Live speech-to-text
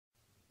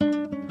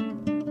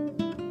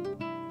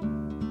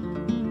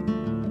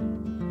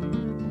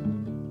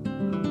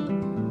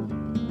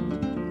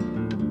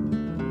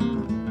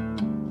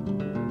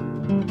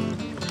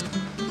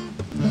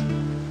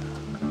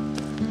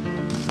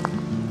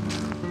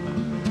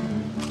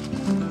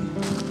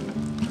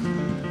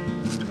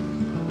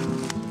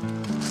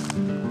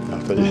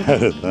But you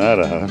edited that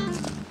out.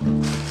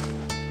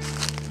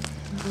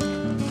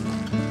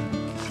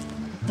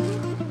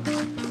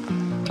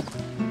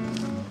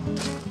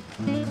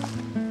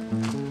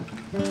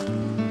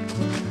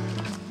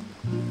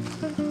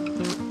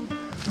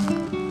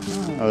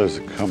 Oh, there's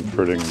a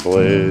comforting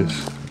blaze.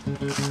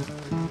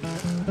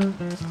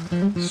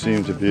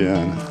 Seem to be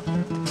on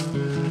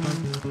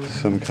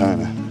some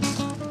kind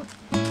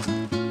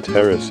of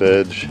terrace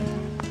edge.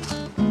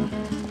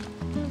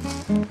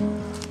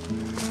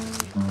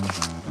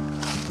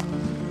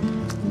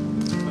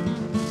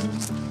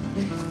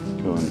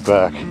 Going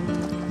back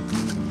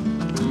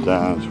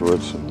down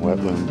towards some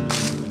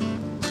wetlands.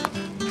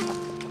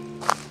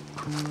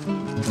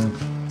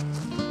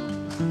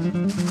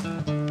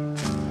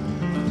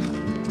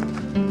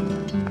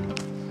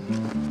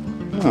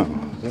 Oh,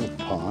 is that a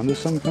pond of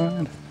some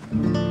kind? I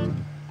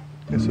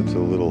guess it's a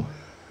little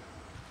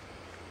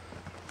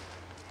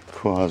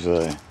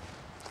quasi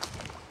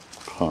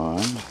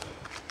pond.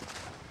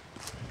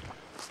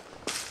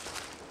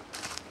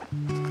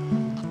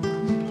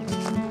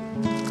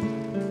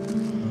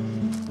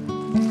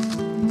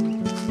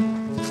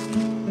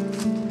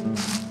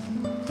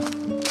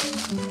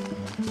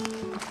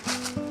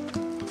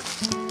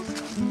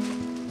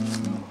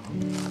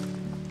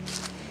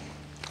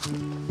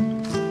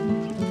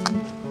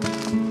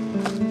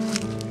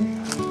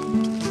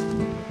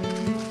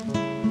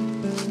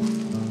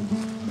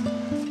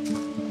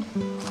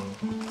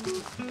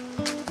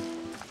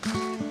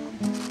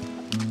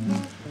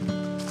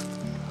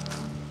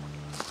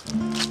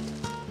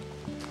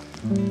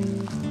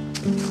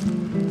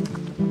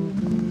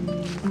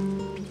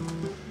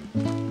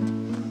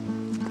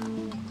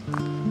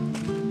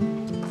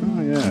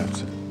 Oh yeah,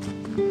 it's a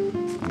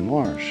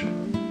marsh over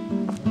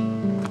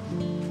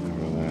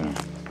there.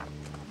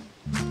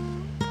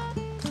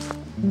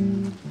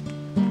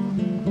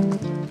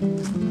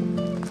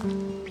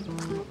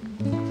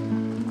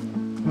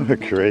 What a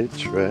great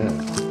trail.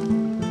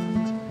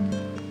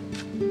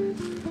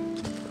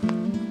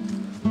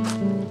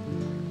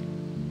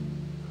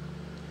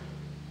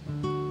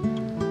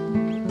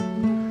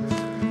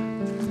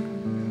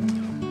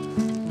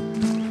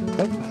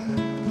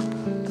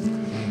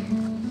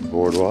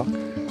 Boardwalk.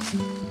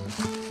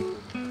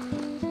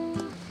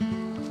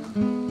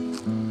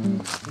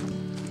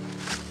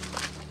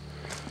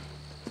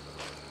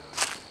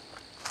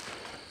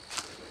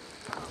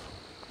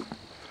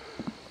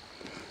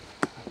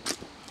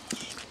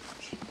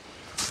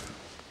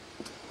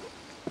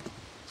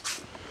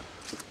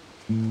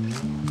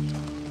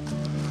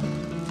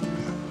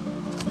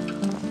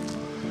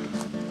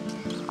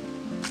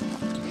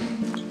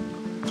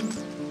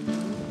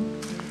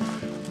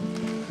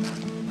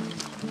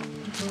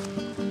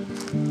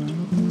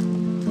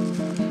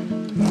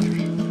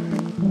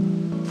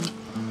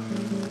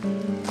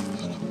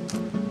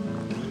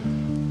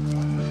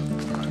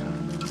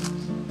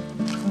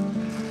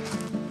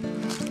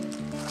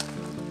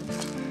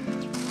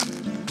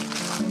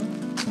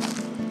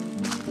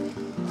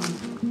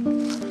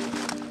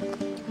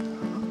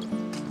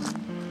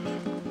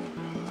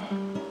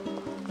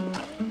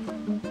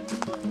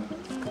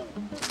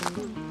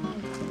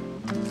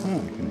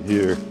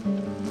 Hear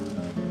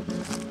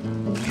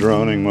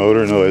droning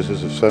motor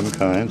noises of some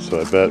kind, so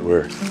I bet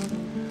we're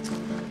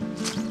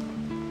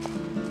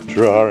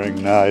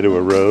drawing nigh to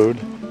a road.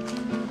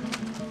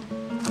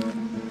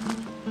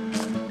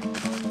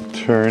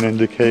 Turn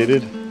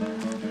indicated.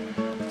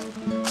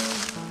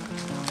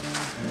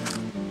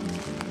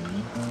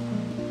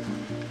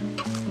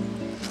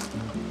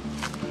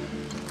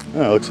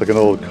 Oh, it looks like an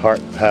old cart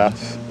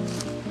path,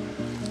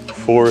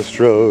 forest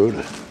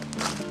road,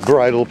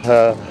 bridle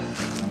path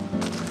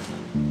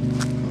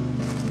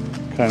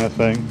kind of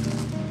thing.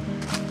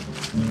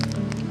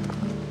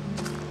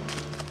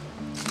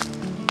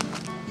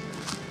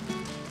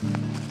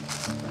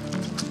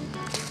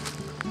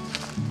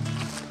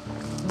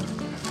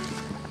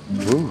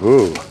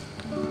 Woohoo!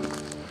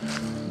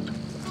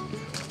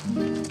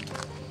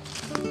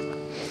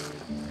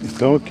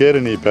 Don't get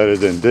any better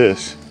than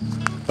this.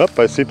 Oh,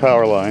 I see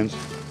power lines.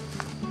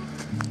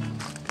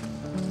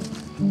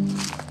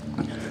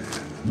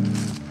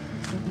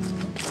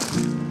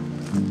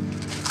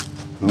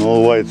 An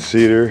old white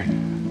cedar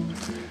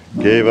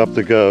gave up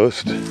the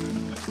ghost,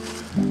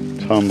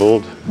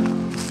 tumbled.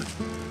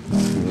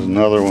 There's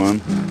another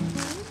one.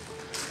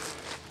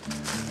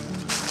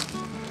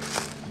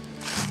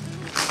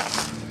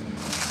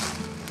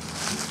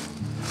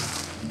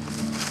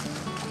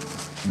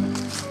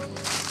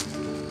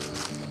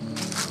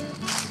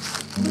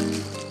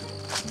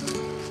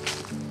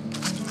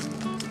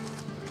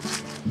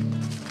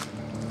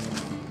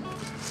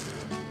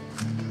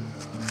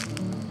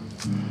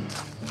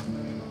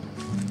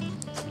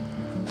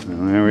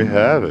 And there we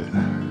have it.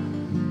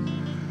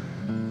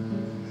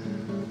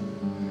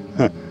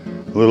 A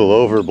little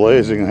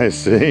overblazing, I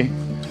see.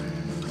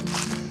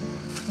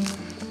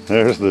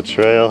 There's the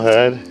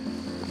trailhead.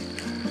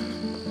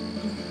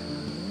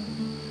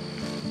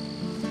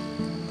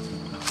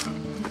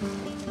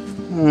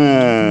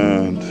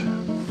 And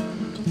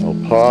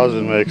I'll pause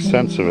and make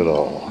sense of it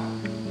all.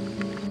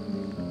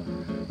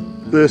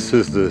 This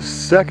is the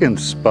second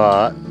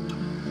spot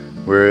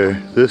where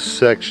this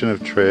section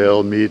of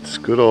trail meets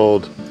good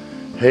old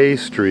Hay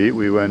Street.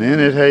 We went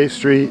in at Hay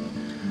Street.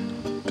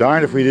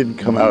 Darn if we didn't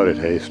come out at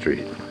Hay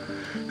Street.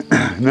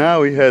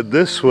 Now we head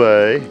this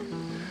way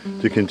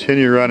to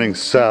continue running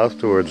south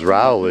towards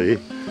Rowley,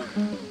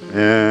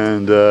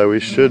 and we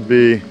should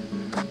be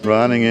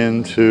running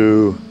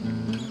into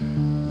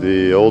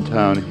the Old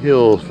Town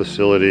Hill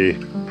facility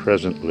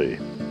presently.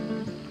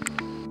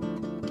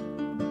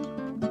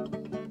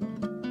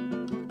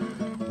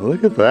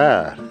 Look at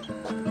that.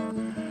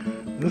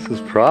 This is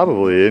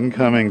probably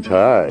incoming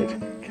tide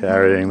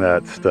carrying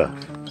that stuff.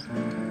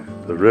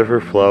 The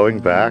river flowing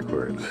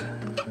backwards.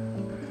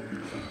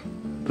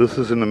 This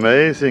is an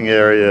amazing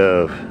area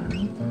of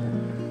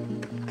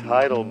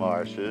tidal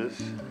marshes,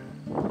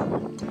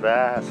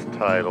 vast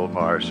tidal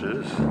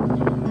marshes,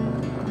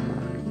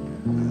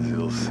 as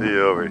you'll see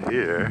over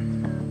here.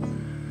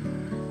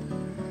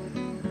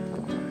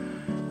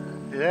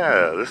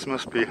 Yeah, this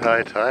must be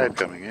high tide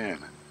coming in.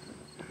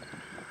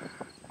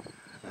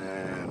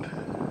 And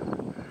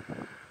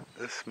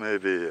this may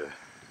be a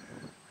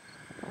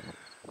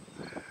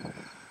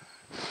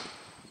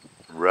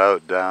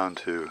route down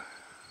to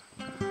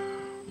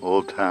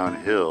Old Town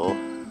Hill.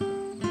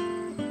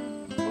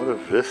 What a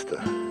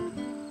vista.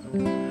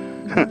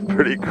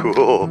 Pretty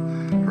cool.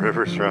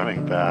 Rivers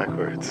running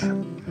backwards.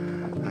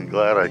 I'm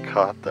glad I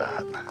caught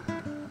that.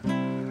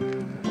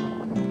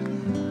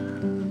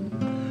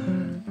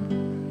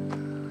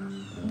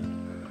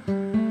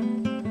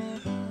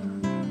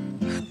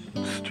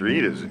 The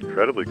street is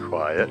incredibly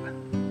quiet.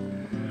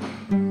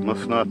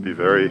 Must not be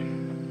very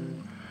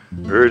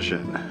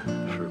urgent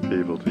for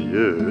people to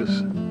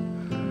use.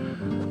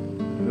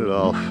 It'll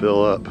all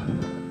fill up.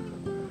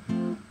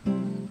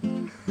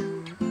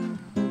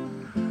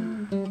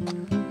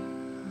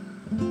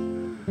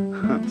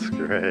 That's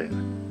great.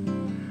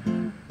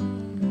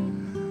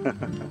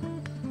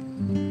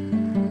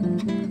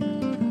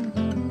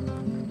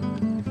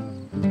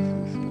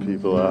 Some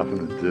people off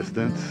in the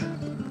distance.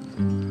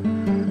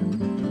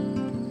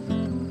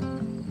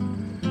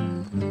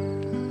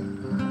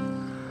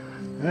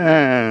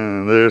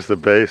 And there's the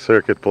Bay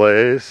Circuit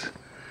Blaze,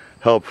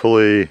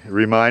 helpfully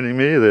reminding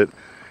me that,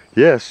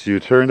 yes, you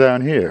turn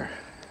down here.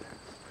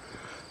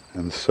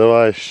 And so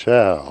I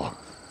shall.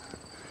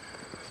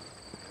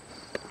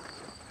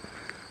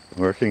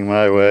 Working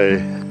my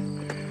way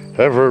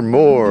ever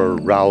more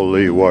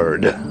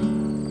Rowley-ward.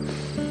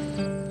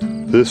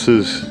 This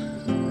is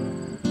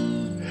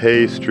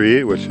Hay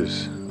Street, which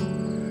is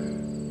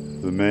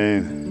the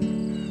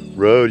main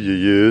road you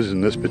use in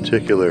this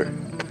particular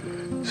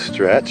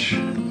stretch.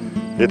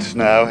 It's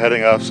now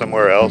heading off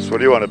somewhere else. What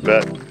do you want to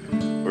bet?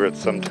 We're at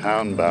some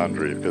town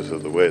boundary because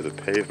of the way the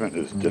pavement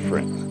is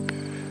different.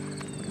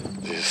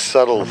 These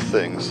subtle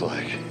things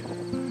like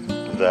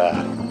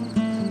that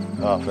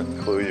often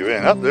clue you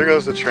in. Oh, there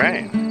goes the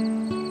train.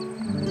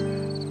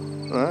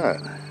 Look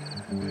at that.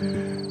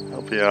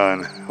 I'll be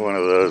on one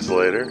of those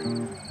later.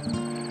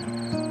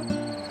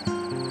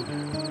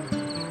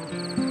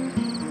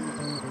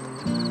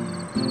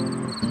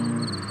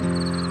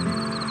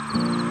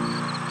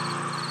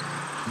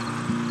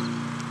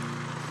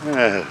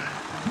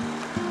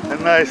 A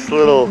nice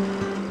little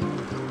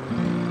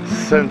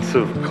sense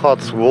of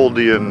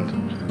Cotswoldian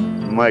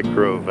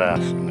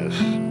micro-vastness.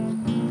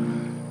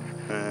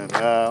 And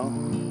now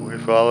we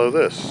follow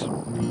this.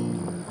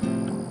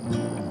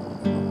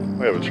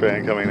 We have a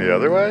train coming the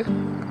other way?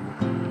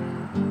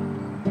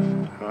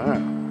 Wow.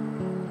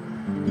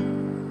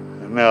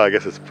 And now I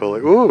guess it's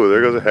pulling. Ooh,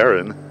 there goes a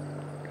heron.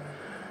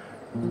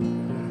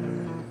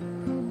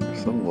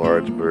 Some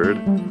large bird.